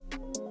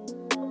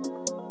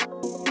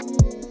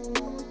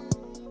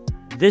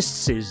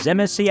This is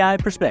MSCI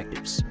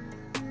Perspectives,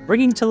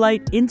 bringing to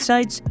light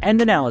insights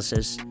and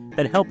analysis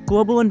that help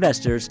global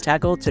investors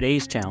tackle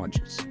today's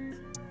challenges.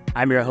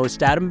 I'm your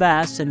host, Adam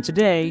Bass, and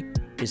today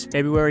is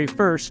February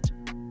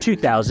 1st,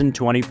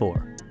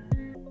 2024.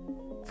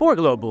 For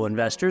global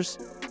investors,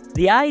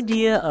 the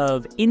idea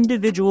of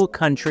individual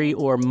country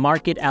or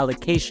market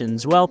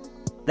allocations, well,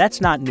 that's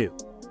not new.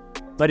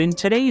 But in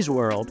today's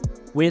world,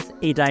 with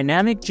a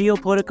dynamic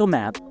geopolitical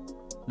map,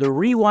 the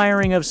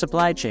rewiring of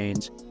supply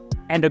chains,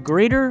 and a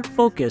greater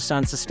focus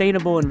on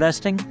sustainable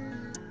investing,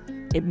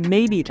 it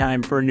may be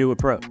time for a new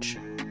approach.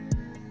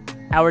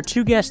 Our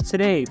two guests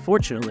today,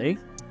 fortunately,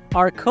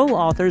 are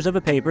co-authors of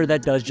a paper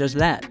that does just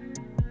that,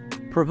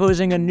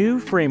 proposing a new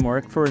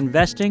framework for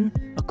investing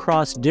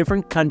across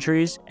different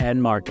countries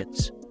and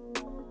markets.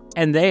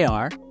 And they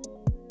are...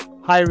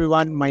 Hi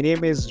everyone, my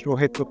name is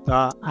Rohit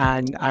Gupta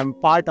and I'm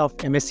part of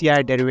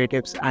MSCI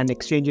Derivatives and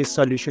Exchanges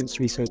Solutions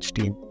Research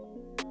Team.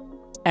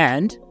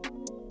 And...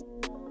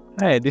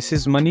 Hi, this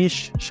is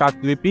Manish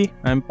Shakdwipi.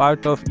 I'm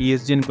part of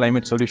ESG and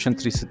Climate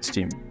Solutions Research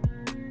Team.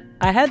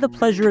 I had the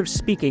pleasure of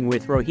speaking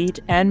with Rohit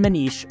and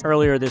Manish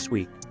earlier this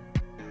week.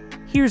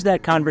 Here's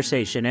that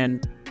conversation,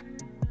 and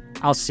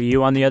I'll see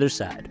you on the other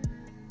side.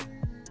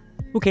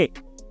 Okay,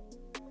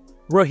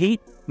 Rohit,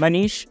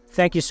 Manish,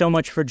 thank you so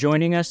much for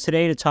joining us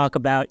today to talk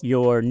about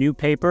your new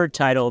paper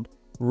titled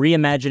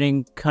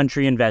Reimagining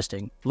Country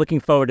Investing. Looking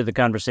forward to the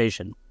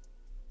conversation.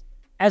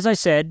 As I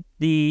said,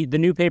 the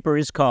new paper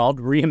is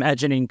called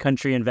Reimagining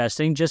Country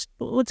Investing. Just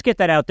let's get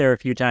that out there a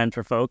few times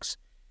for folks.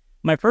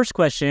 My first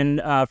question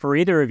for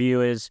either of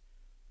you is,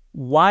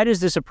 why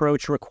does this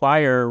approach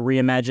require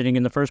reimagining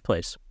in the first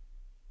place?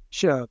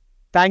 Sure.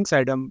 Thanks,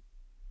 Adam.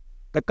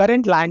 The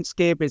current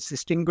landscape is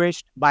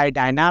distinguished by a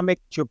dynamic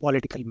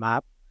geopolitical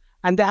map,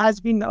 and there has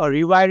been a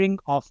rewiring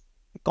of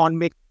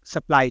economic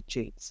supply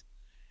chains.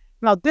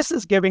 Now, this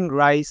is giving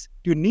rise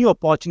to new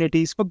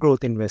opportunities for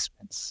growth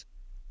investments.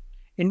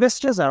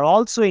 Investors are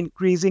also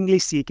increasingly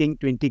seeking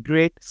to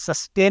integrate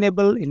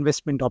sustainable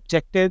investment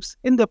objectives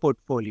in their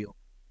portfolio.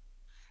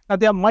 Now,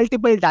 there are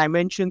multiple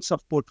dimensions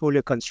of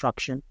portfolio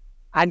construction,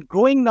 and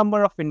growing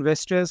number of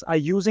investors are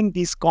using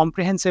these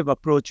comprehensive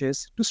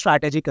approaches to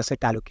strategic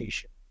asset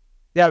allocation.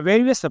 There are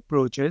various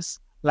approaches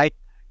like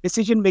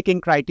decision-making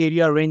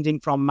criteria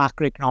ranging from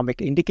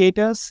macroeconomic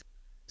indicators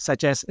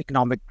such as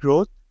economic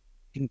growth,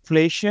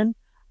 inflation,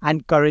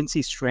 and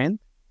currency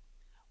strength,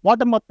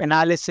 bottom-up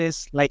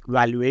analysis like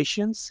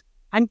valuations,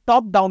 and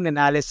top-down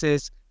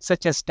analysis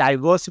such as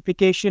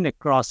diversification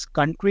across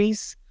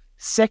countries,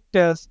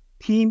 sectors,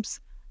 themes,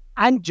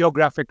 and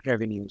geographic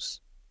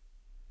revenues.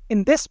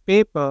 In this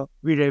paper,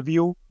 we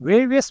review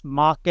various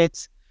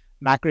markets'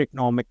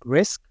 macroeconomic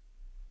risk,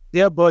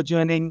 their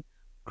burgeoning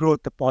growth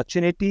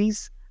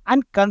opportunities,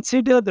 and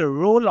consider the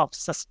role of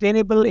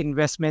sustainable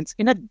investments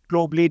in a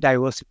globally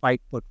diversified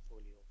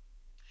portfolio.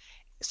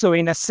 So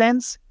in a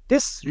sense,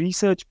 this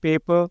research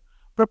paper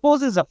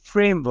proposes a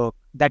framework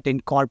that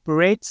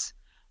incorporates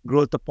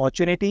growth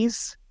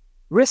opportunities,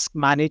 risk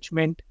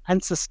management,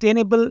 and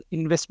sustainable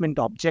investment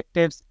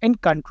objectives in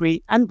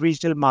country and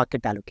regional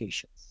market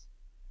allocations.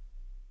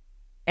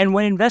 And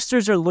when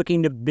investors are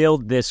looking to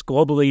build this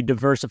globally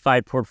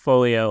diversified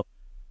portfolio,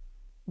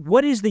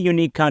 what is the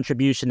unique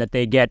contribution that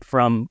they get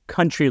from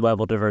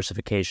country-level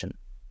diversification?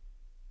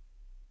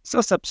 So,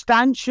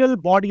 substantial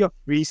body of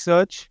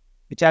research,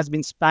 which has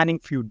been spanning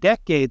few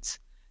decades,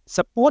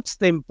 supports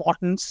the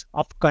importance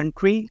of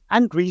country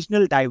and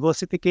regional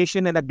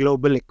diversification in a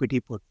global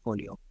equity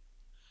portfolio.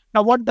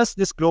 Now, what does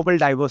this global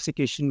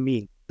diversification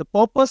mean? The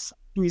purpose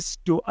is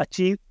to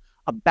achieve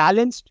a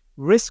balanced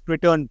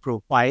risk-return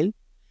profile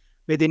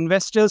with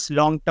investors'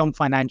 long-term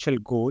financial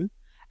goal,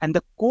 and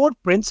the core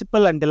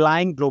principle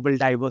underlying global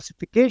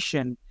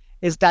diversification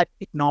is that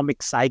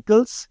economic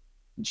cycles,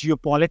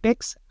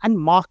 geopolitics, and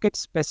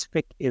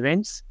market-specific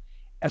events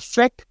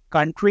affect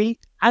country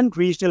and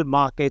regional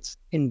markets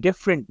in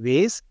different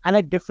ways and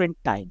at different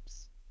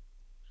times.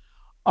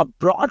 A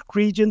broad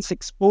region's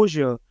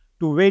exposure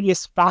to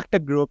various factor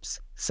groups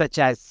such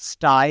as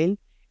style,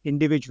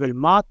 individual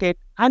market,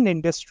 and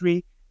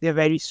industry, they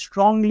vary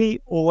strongly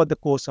over the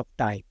course of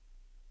time.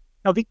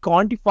 Now, we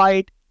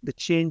quantified the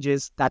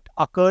changes that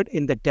occurred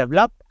in the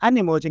developed and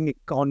emerging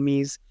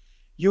economies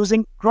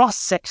using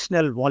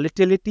cross-sectional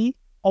volatility,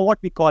 or what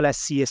we call as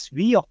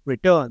CSV of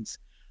returns,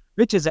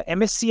 which is a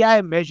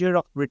MSCI measure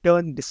of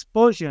return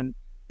dispersion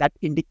that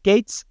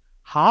indicates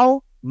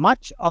how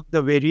much of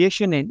the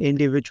variation in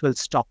individual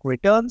stock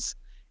returns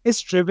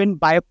is driven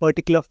by a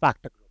particular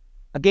factor group.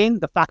 Again,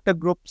 the factor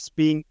groups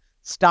being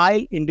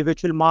style,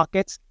 individual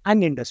markets,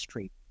 and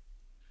industry.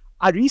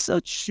 Our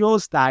research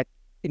shows that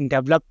in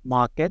developed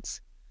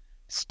markets,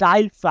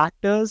 style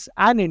factors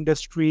and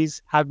industries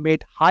have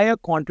made higher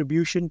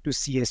contribution to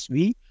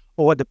CSV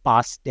over the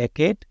past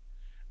decade,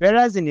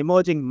 whereas in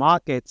emerging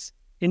markets,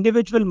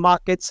 individual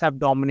markets have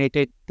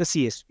dominated the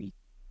CSV.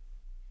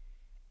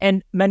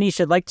 And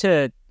Manish, I'd like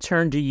to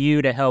turn to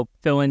you to help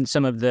fill in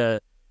some of the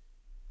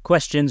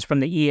questions from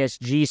the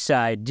ESG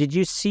side. Did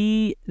you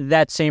see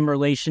that same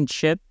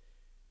relationship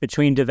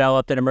between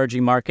developed and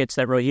emerging markets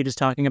that Rohit is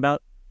talking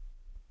about?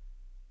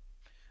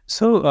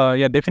 So,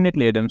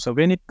 definitely, Adam. So,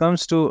 when it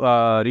comes to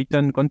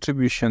return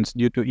contributions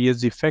due to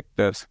ESG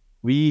factors,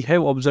 we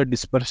have observed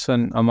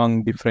dispersion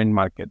among different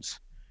markets.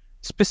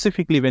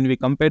 Specifically, when we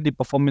compare the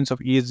performance of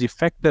ESG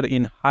factor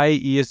in high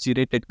ESG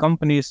rated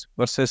companies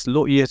versus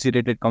low ESG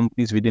rated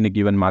companies within a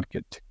given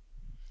market.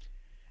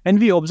 And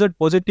we observed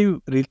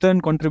positive return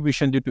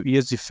contribution due to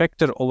ESG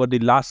factor over the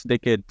last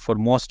decade for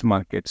most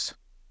markets,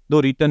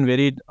 though return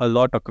varied a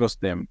lot across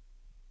them.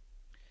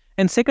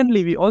 And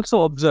secondly, we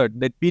also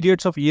observed that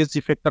periods of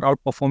ESG factor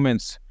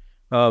outperformance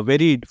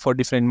varied for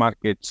different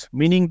markets,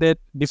 meaning that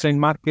different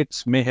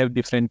markets may have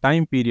different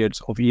time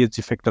periods of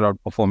ESG factor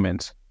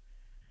outperformance.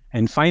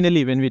 And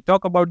finally, when we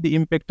talk about the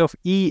impact of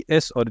E,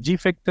 S, or G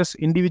factors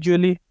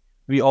individually,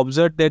 we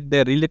observed that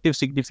their relative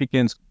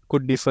significance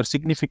could differ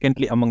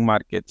significantly among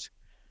markets.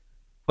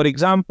 For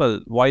example,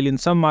 while in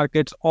some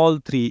markets all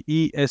three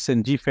E, S,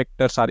 and G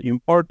factors are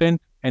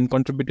important and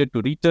contributed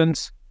to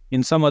returns,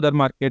 in some other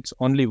markets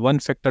only one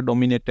factor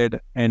dominated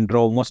and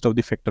drove most of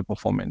the factor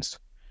performance.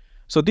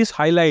 So this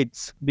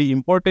highlights the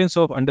importance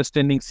of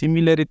understanding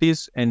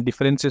similarities and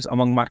differences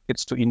among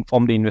markets to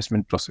inform the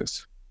investment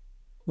process.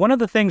 One of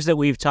the things that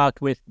we've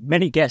talked with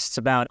many guests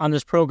about on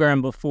this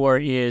program before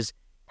is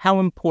how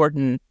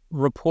important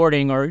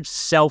reporting, or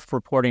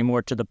self-reporting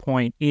more to the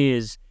point,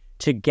 is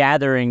to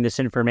gathering this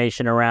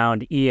information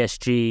around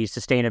ESG,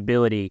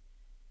 sustainability.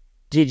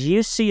 Did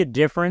you see a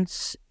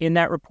difference in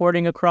that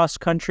reporting across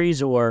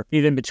countries or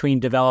even between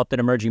developed and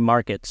emerging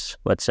markets,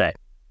 let's say?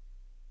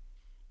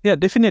 Yeah,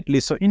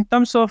 definitely. So in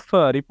terms of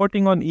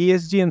reporting on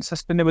ESG and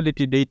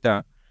sustainability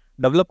data,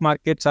 developed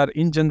markets are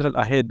in general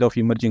ahead of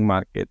emerging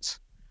markets.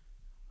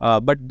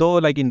 But though,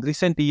 like in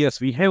recent years,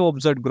 we have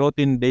observed growth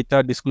in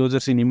data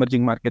disclosures in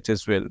emerging markets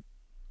as well.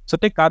 So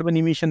take carbon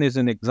emission as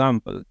an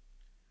example.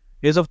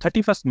 As of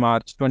 31st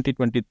March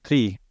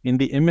 2023, in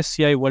the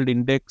MSCI World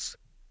Index,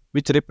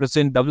 which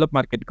represent developed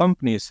market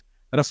companies,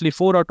 roughly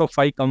 4 out of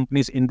 5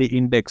 companies in the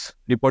index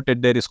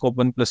reported their Scope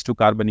 1 plus 2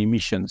 carbon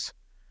emissions,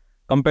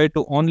 compared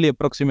to only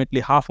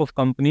approximately half of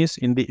companies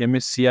in the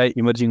MSCI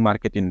Emerging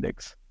Market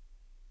Index.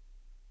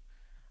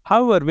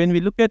 However, when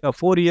we look at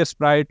 4 years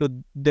prior to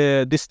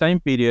this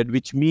time period,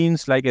 which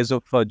means like as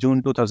of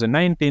June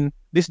 2019,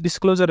 this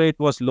disclosure rate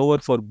was lower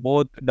for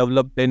both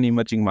developed and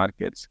emerging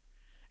markets.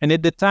 And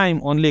at the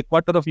time, only a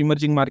quarter of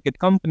emerging market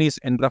companies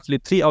and roughly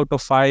 3 out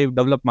of 5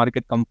 developed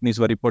market companies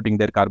were reporting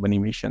their carbon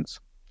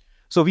emissions.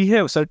 So we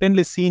have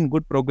certainly seen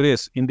good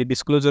progress in the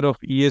disclosure of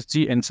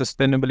ESG and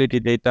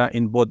sustainability data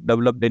in both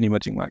developed and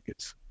emerging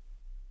markets.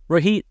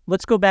 Rohit,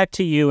 let's go back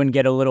to you and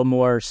get a little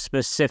more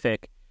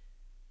specific.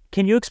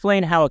 Can you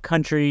explain how a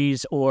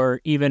country's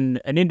or even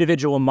an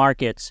individual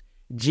market's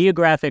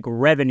geographic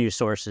revenue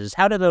sources,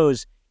 how do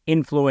those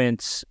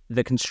influence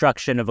the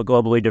construction of a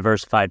globally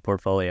diversified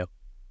portfolio?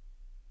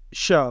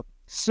 Sure.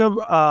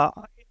 So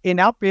in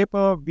our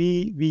paper,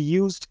 we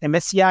used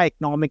MSCI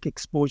Economic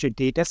Exposure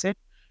Dataset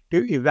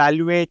to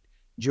evaluate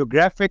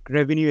geographic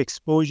revenue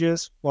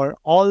exposures for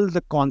all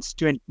the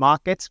constituent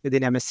markets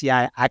within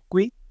MSCI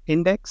ACWI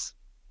index.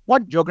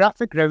 What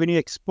geographic revenue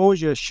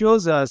exposure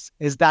shows us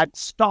is that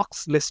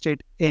stocks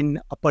listed in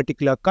a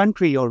particular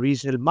country or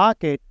regional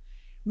market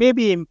may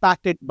be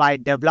impacted by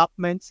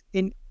developments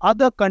in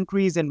other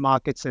countries and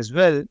markets as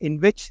well, in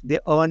which they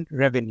earn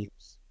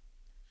revenues.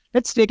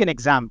 Let's take an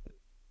example.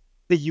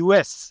 The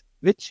US,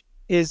 which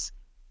is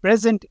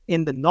present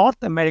in the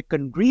North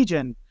American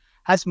region,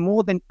 has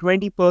more than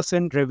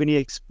 20% revenue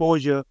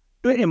exposure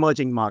to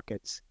emerging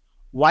markets,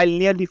 while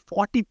nearly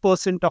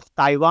 40% of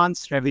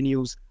Taiwan's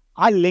revenues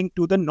are linked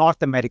to the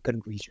North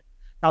American region.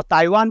 Now,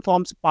 Taiwan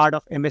forms part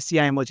of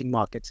MSCI Emerging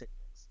Markets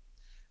Index.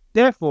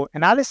 Therefore,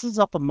 analysis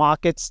of a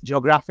market's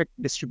geographic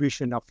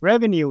distribution of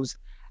revenues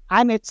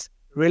and its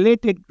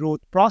related growth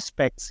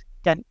prospects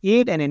can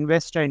aid an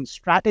investor in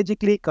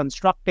strategically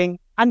constructing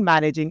and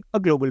managing a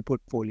global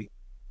portfolio.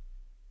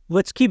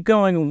 Let's keep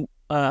going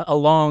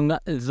along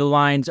the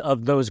lines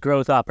of those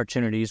growth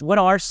opportunities. What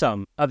are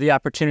some of the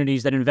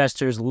opportunities that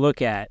investors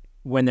look at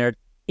when they're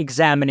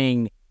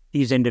examining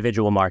these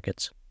individual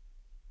markets?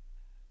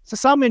 So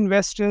some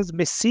investors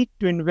may seek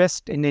to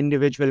invest in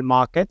individual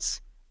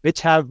markets which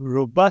have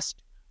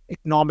robust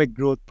economic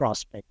growth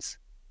prospects.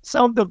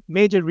 Some of the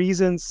major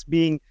reasons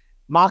being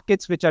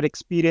markets which are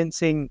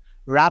experiencing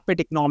rapid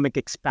economic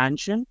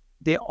expansion.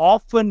 They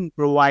often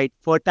provide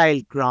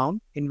fertile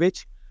ground in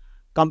which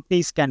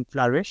companies can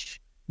flourish,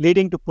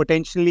 leading to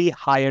potentially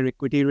higher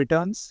equity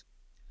returns.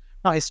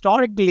 Now,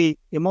 historically,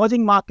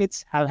 emerging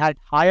markets have had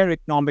higher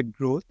economic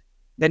growth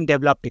than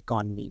developed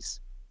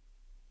economies.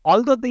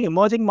 Although the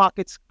emerging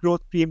markets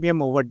growth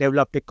premium over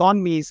developed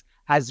economies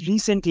has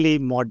recently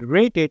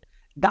moderated,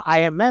 the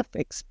IMF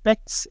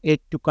expects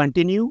it to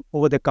continue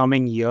over the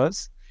coming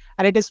years,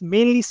 and it is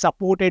mainly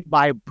supported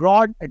by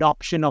broad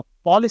adoption of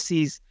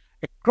policies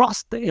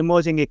across the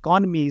emerging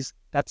economies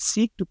that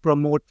seek to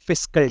promote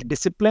fiscal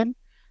discipline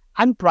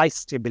and price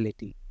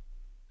stability.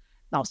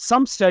 Now,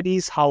 some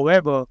studies,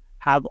 however,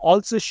 have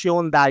also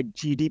shown that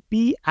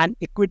GDP and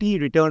equity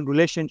return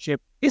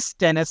relationship is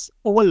tennis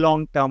over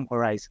long-term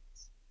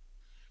horizons.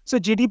 So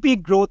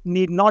GDP growth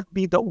need not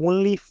be the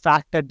only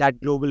factor that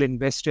global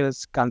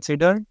investors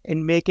consider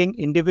in making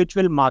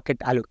individual market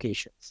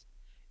allocations.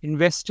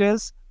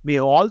 Investors may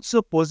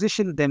also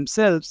position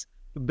themselves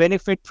to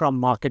benefit from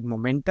market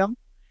momentum,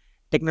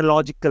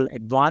 technological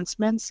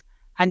advancements,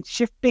 and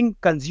shifting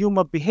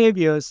consumer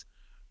behaviors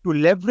to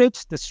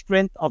leverage the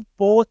strength of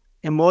both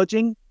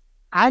emerging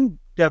and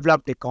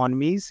developed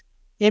economies,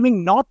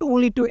 aiming not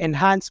only to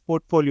enhance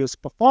portfolios'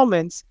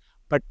 performance,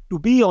 but to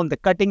be on the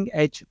cutting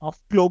edge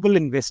of global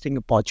investing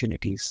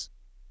opportunities.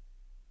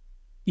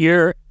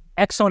 You're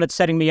excellent at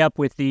setting me up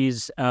with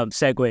these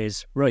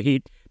segues,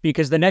 Rohit,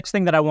 because the next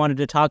thing that I wanted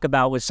to talk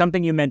about was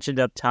something you mentioned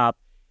up top,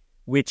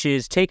 which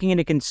is taking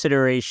into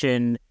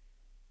consideration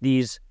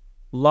these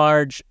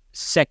large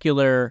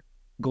secular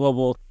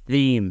global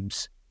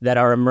themes that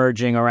are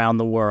emerging around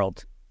the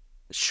world.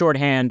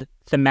 Shorthand,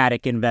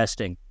 thematic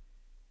investing.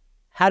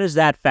 How does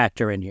that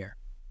factor in here?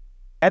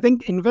 I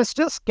think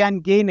investors can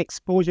gain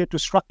exposure to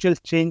structural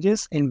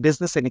changes in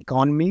business and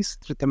economies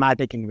through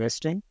thematic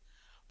investing.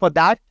 For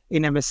that,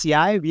 in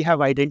MSCI, we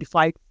have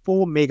identified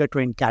 4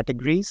 megatrend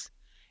categories: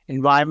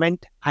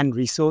 environment and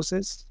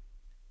resources,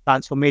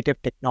 transformative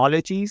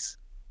technologies,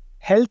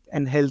 health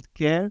and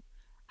healthcare,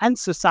 and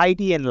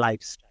society and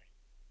lifestyle.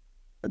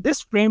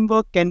 This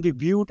framework can be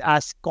viewed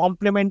as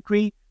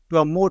complementary to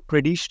a more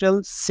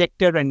traditional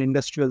sector and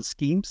industrial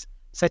schemes,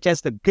 such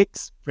as the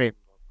GICS framework.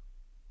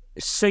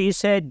 So you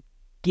said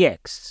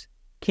GICS.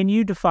 Can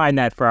you define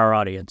that for our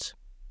audience?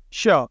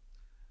 Sure.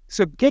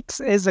 So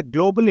GICS is a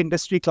global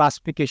industry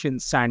classification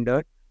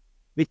standard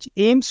which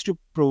aims to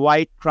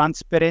provide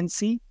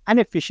transparency and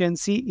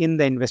efficiency in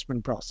the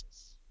investment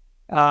process.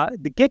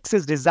 The GICS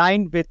is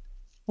designed with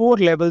 4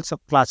 levels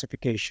of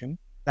classification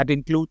that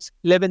includes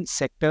 11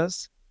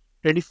 sectors,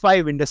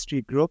 25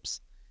 industry groups,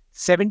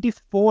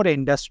 74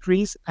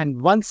 industries,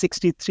 and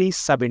 163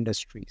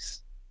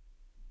 sub-industries.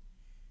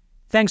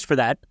 Thanks for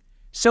that.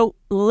 So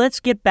let's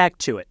get back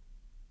to it.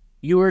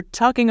 You were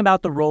talking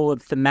about the role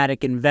of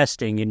thematic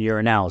investing in your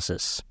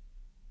analysis.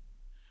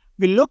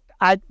 We looked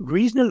at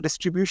regional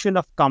distribution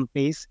of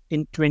companies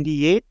in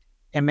 28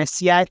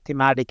 MSCI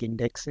thematic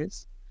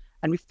indexes,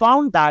 and we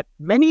found that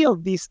many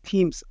of these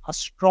themes are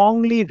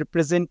strongly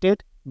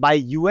represented by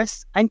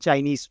US and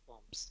Chinese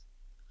firms.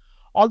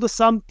 Although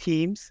some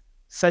themes,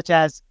 such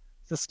as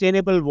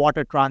sustainable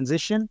water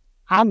transition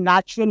and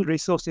natural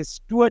resources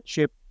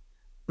stewardship,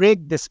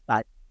 break this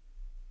pattern.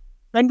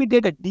 When we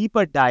did a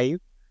deeper dive,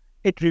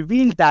 it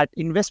revealed that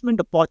investment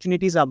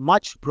opportunities are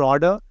much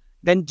broader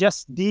than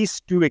just these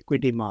 2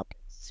 equity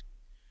markets.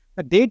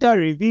 The data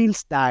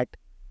reveals that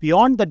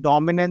beyond the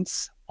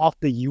dominance of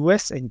the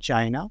US and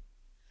China,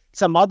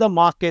 some other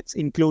markets,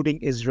 including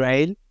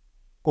Israel,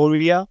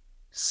 Korea,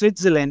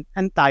 Switzerland,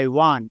 and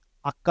Taiwan,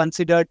 are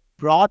considered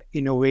broad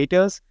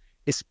innovators,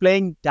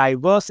 displaying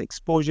diverse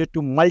exposure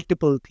to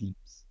multiple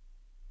themes.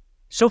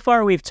 So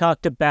far, we've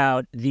talked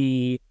about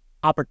the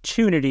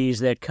opportunities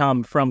that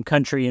come from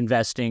country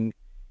investing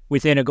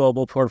within a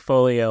global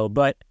portfolio,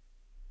 but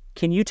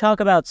can you talk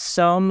about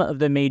some of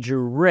the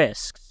major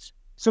risks?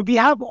 So we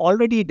have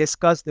already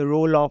discussed the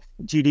role of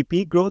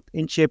GDP growth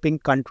in shaping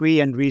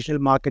country and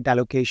regional market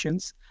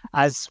allocations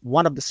as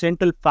one of the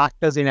central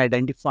factors in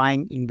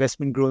identifying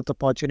investment growth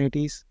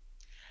opportunities.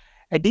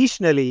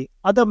 Additionally,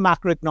 other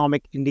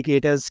macroeconomic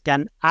indicators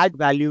can add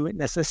value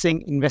in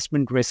assessing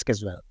investment risk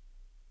as well.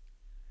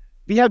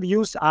 We have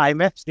used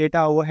IMF's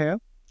data over here,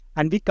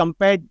 and we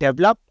compared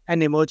developed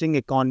and emerging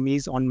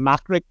economies on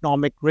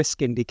macroeconomic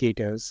risk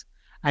indicators.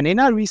 And in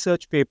our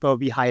research paper,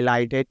 we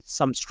highlighted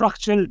some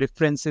structural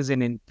differences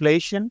in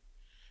inflation,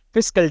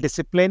 fiscal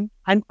discipline,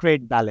 and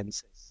trade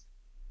balances.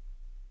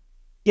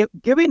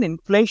 Given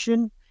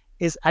inflation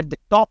is at the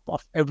top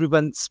of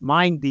everyone's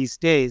mind these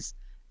days,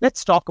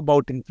 let's talk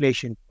about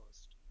inflation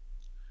first.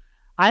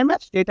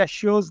 IMF's data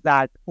shows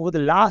that over the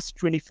last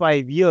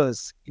 25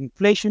 years,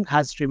 inflation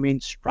has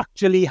remained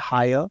structurally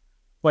higher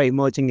for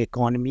emerging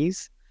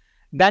economies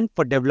than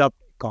for developed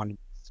economies.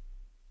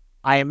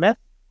 IMF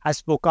has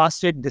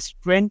forecasted this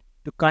trend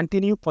to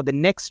continue for the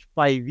next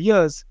 5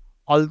 years,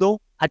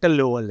 although at a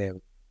lower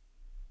level.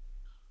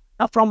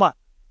 Now, from a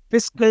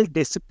fiscal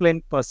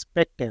discipline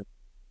perspective,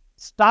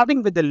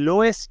 starting with the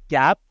lowest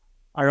gap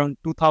around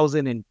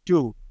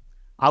 2002,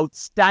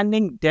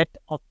 outstanding debt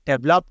of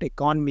developed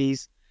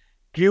economies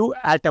grew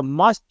at a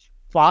much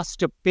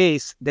faster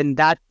pace than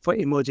that for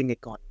emerging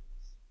economies.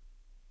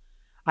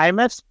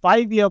 IMF's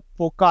 5-year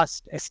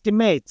forecast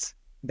estimates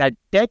that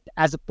debt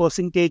as a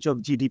percentage of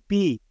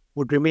GDP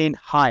would remain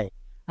high,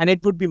 and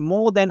it would be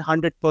more than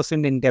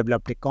 100% in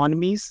developed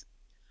economies.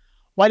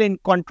 While in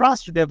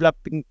contrast to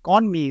developing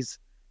economies,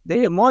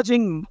 the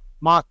emerging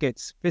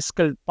markets'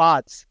 fiscal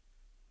paths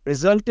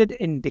resulted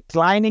in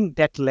declining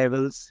debt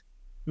levels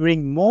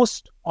during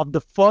most of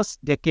the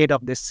first decade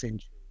of this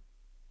century.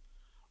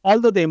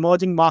 Although the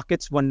emerging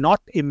markets were not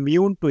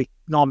immune to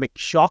economic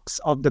shocks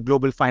of the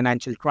global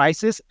financial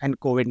crisis and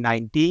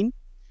COVID-19,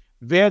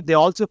 where they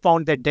also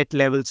found their debt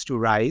levels to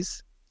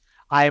rise.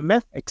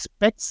 IMF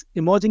expects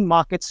emerging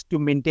markets to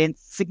maintain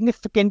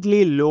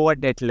significantly lower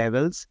debt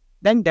levels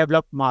than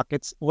developed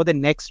markets over the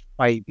next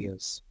 5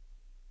 years.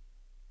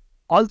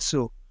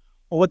 Also,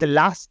 over the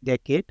last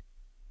decade,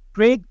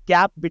 trade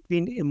gap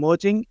between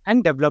emerging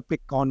and developed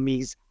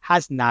economies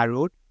has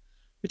narrowed,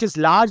 which is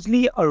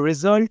largely a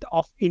result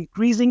of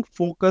increasing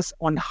focus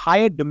on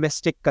higher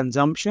domestic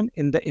consumption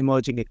in the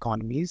emerging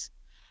economies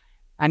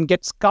and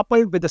gets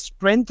coupled with the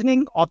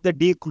strengthening of the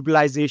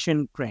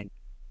deglobalization trend.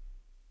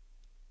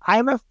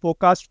 IMF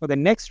forecast for the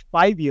next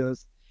 5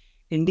 years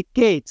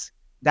indicates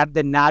that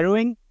the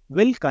narrowing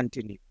will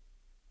continue.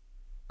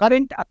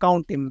 Current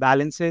account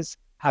imbalances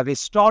have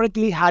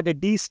historically had a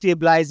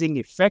destabilizing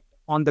effect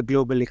on the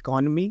global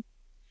economy,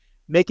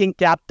 making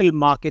capital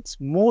markets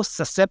more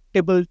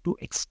susceptible to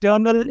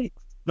external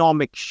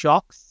economic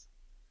shocks,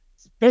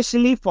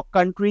 especially for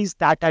countries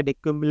that had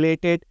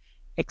accumulated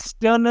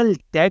external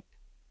debt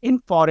in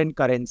foreign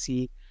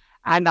currency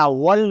and are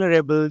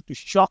vulnerable to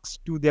shocks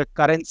to their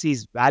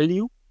currency's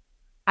value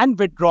and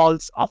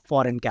withdrawals of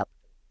foreign capital.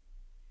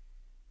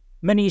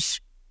 Manish,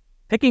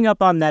 picking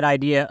up on that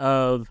idea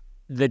of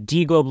the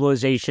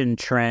deglobalization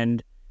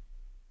trend,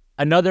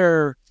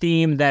 another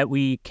theme that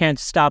we can't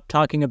stop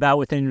talking about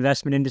within the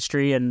investment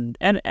industry and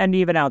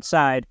even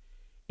outside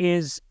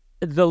is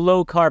the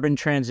low carbon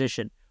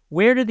transition.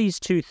 Where do these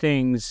two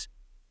things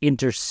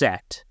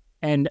intersect?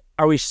 And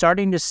are we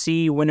starting to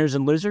see winners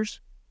and losers?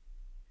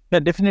 Yeah,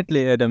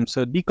 definitely, Adam.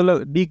 So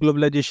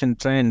deglobalization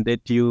trend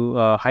that you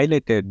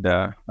highlighted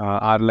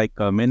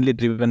are mainly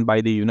driven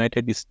by the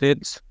United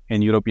States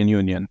and European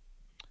Union,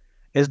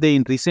 as they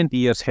in recent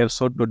years have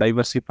sought to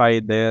diversify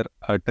their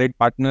trade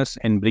partners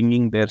and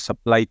bringing their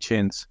supply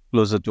chains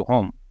closer to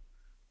home.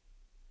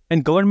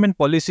 And government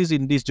policies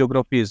in these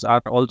geographies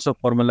are also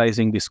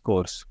formalizing this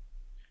course.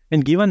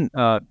 And given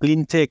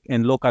clean tech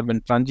and low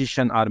carbon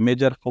transition are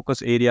major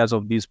focus areas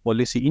of these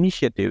policy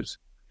initiatives,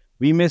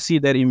 we may see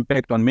their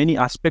impact on many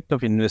aspects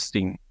of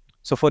investing.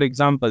 So, for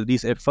example,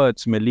 these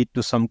efforts may lead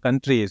to some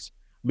countries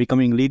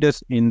becoming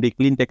leaders in the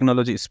clean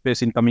technology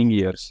space in coming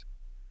years.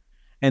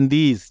 And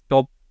these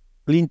top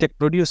clean tech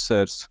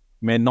producers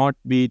may not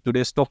be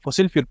today's top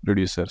fossil fuel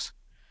producers.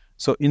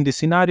 So, in the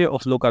scenario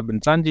of low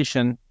carbon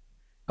transition,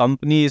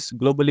 companies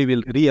globally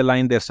will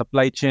realign their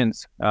supply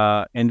chains,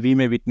 and we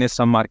may witness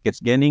some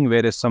markets gaining,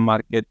 whereas some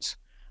markets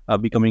are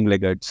becoming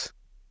laggards.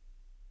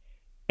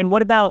 And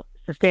what about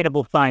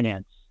sustainable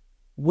finance?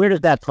 Where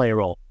does that play a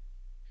role?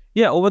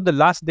 Yeah, over the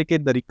last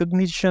decade, the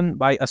recognition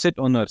by asset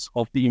owners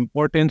of the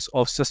importance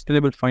of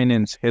sustainable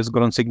finance has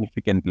grown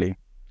significantly.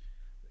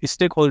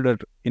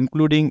 Stakeholders,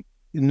 including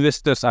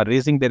investors, are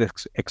raising their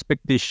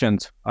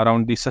expectations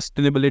around the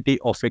sustainability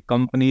of a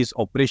company's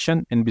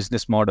operation and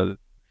business model,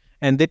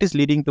 and that is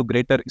leading to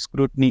greater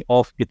scrutiny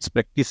of its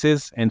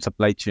practices and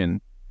supply chain.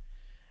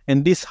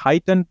 And this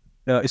heightened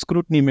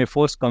scrutiny may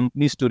force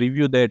companies to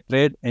review their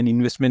trade and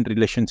investment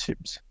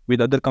relationships with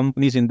other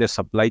companies in their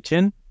supply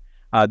chain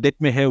that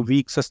may have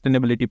weak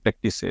sustainability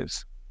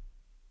practices.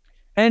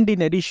 And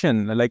in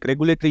addition, like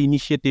regulatory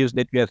initiatives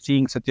that we are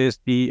seeing, such as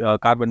the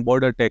carbon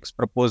border tax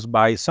proposed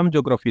by some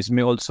geographies,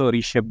 may also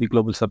reshape the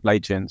global supply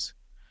chains.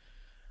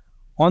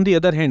 On the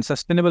other hand,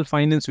 sustainable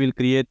finance will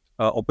create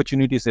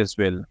opportunities as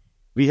well.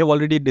 We have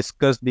already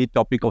discussed the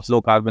topic of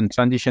low carbon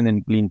transition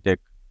and clean tech.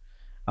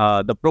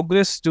 The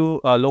progress to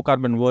a low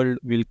carbon world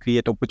will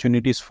create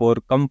opportunities for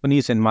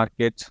companies and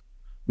markets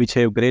which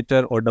have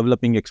greater or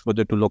developing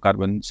exposure to low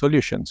carbon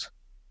solutions.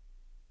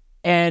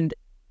 And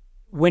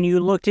when you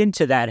looked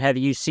into that, have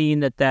you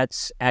seen that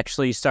that's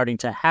actually starting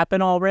to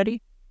happen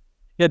already?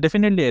 Yeah,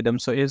 definitely, Adam.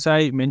 So as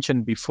I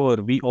mentioned before,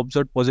 we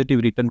observed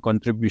positive return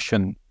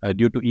contribution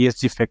due to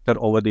ESG factor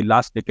over the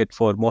last decade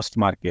for most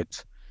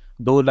markets,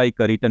 though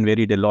return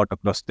varied a lot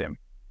across them.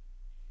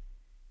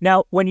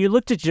 Now, when you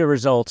looked at your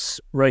results,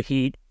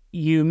 Rohit,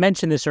 you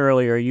mentioned this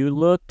earlier. You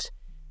looked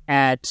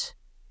at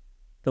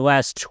the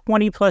last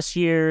 20 plus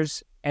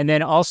years and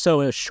then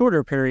also a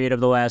shorter period of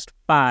the last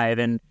 5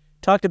 and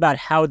talked about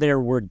how there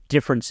were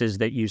differences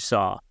that you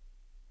saw.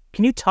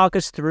 Can you talk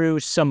us through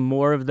some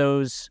more of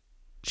those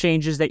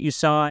changes that you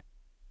saw?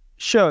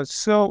 Sure.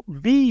 So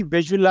we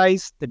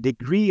visualize the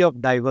degree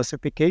of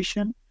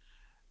diversification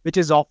which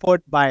is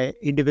offered by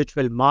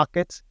individual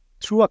markets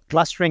through a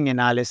clustering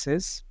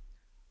analysis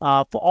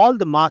for all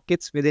the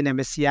markets within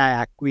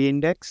MSCI ACWI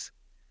Index,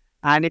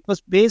 and it was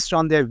based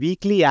on their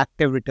weekly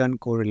active return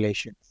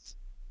correlations.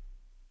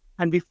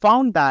 And we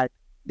found that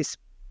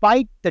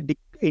despite the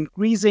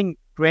increasing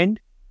trend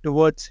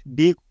towards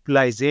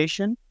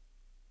deglobalization,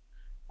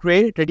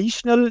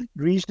 traditional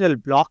regional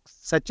blocks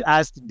such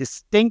as the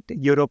distinct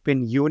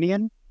European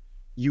Union,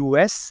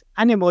 US,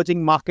 and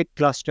emerging market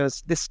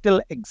clusters, they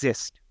still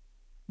exist.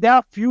 There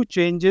are few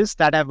changes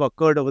that have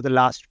occurred over the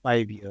last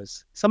 5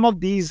 years. Some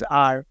of these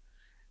are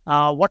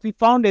what we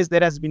found is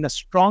there has been a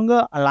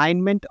stronger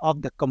alignment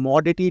of the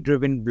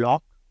commodity-driven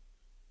block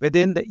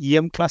within the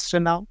EM cluster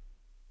now.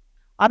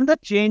 Another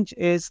change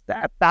is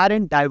the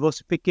apparent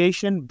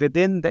diversification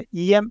within the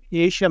EM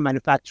Asia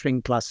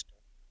manufacturing cluster.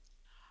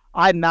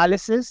 Our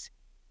analysis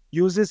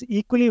uses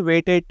equally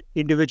weighted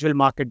individual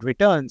market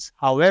returns.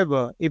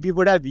 However, if we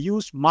would have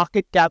used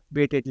market cap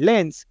weighted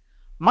lens,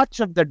 much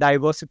of the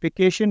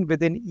diversification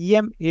within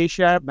EM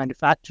Asia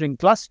manufacturing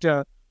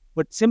cluster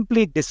would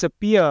simply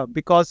disappear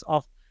because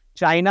of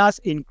China's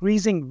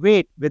increasing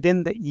weight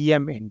within the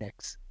EM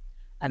index.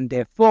 And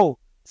therefore,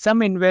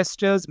 some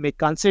investors may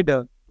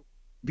consider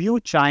view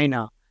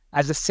China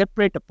as a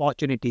separate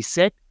opportunity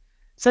set,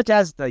 such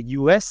as the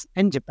US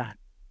and Japan.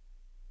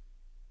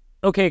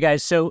 Okay,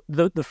 guys, so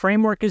the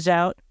framework is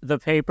out. The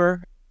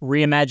paper,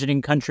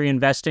 Reimagining Country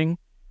Investing,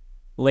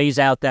 lays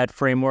out that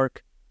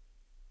framework.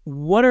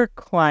 What are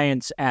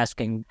clients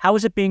asking? How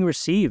is it being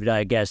received,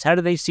 I guess? How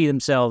do they see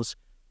themselves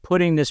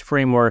putting this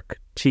framework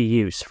to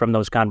use from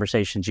those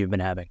conversations you've been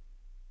having?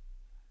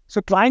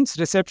 So clients'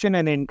 reception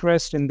and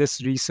interest in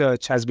this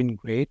research has been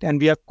great, and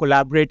we are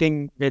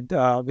collaborating with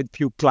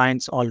few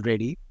clients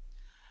already.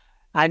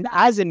 And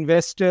as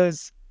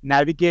investors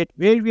navigate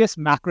various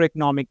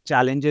macroeconomic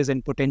challenges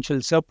and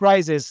potential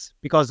surprises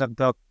because of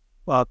the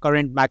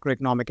current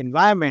macroeconomic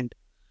environment,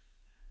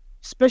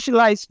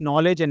 specialized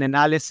knowledge and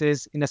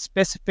analysis in a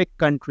specific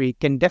country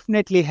can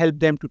definitely help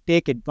them to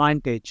take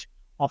advantage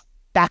of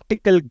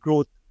tactical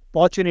growth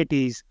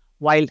opportunities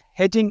while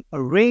hedging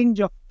a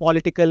range of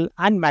political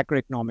and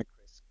macroeconomic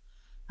risks.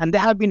 And there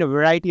have been a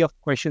variety of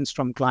questions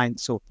from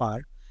clients so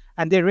far,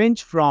 and they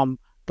range from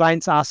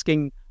clients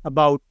asking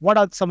about what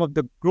are some of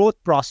the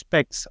growth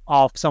prospects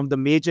of some of the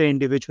major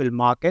individual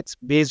markets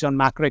based on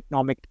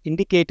macroeconomic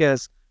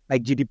indicators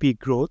like GDP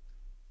growth,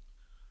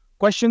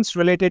 questions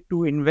related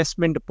to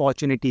investment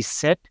opportunity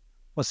set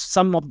for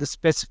some of the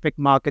specific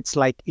markets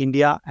like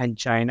India and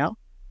China.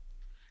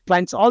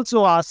 Clients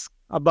also ask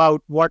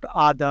about what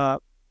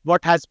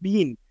has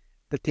been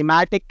the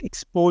thematic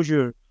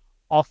exposure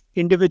of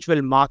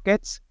individual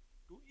markets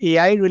to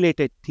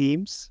AI-related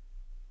themes,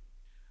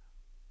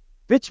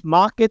 which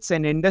markets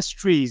and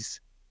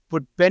industries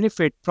would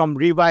benefit from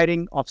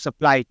rewiring of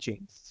supply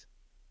chains.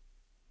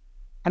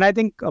 And I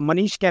think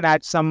Manish can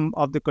add some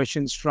of the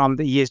questions from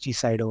the ESG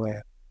side over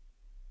here.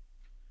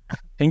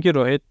 Thank you,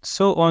 Rohit.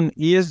 So on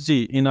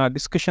ESG, in our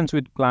discussions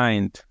with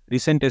client,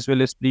 recent as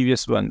well as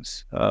previous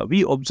ones,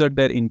 we observed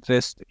their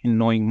interest in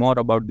knowing more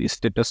about the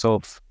status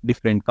of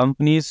different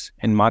companies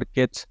and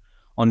markets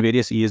on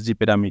various ESG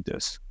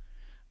parameters,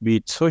 be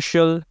it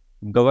social,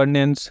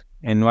 governance,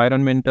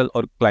 environmental,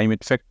 or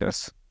climate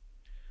factors.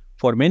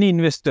 For many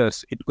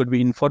investors, it could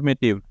be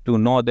informative to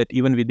know that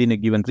even within a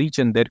given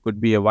region, there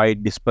could be a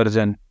wide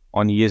dispersion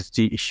on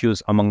ESG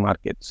issues among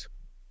markets.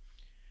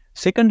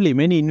 Secondly,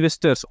 many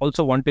investors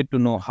also wanted to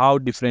know how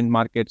different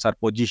markets are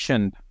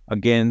positioned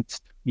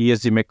against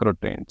ESG macro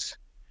trends,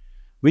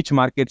 which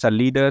markets are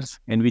leaders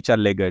and which are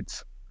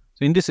laggards.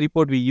 So in this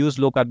report, we use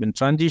low carbon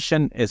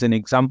transition as an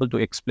example to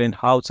explain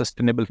how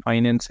sustainable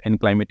finance and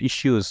climate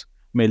issues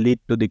may lead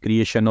to the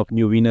creation of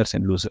new winners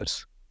and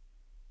losers.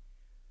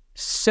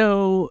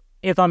 So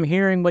if I'm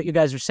hearing what you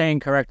guys are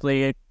saying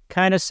correctly, it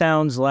kind of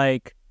sounds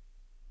like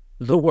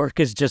the work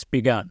has just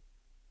begun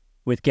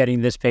with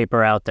getting this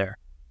paper out there.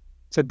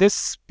 So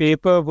this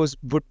paper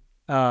would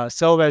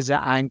serve as an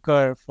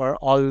anchor for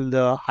all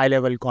the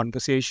high-level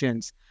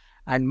conversations,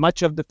 and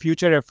much of the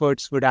future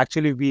efforts would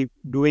actually be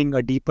doing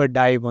a deeper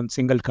dive on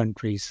single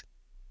countries.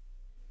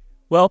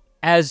 Well,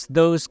 as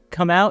those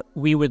come out,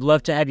 we would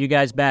love to have you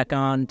guys back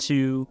on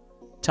to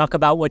talk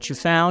about what you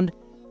found.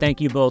 Thank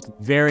you both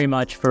very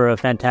much for a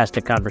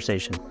fantastic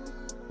conversation.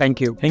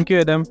 Thank you. Thank you,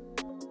 Adam.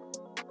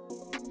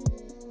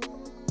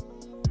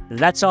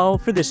 That's all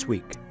for this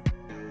week.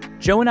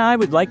 Joe and I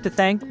would like to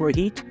thank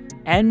Rohit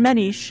and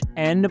Manish,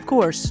 and of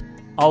course,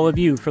 all of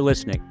you for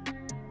listening.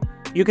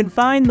 You can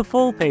find the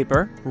full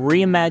paper,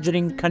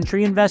 Reimagining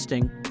Country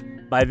Investing,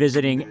 by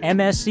visiting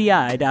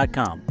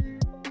msci.com.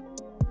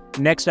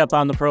 Next up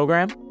on the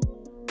program,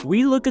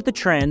 we look at the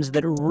trends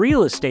that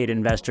real estate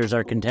investors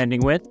are contending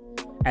with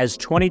as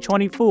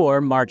 2024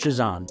 marches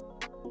on.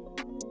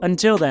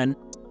 Until then,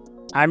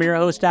 I'm your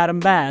host, Adam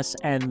Bass,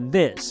 and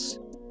this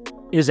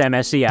is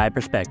MSCI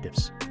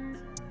Perspectives.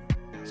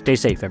 Stay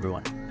safe,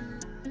 everyone.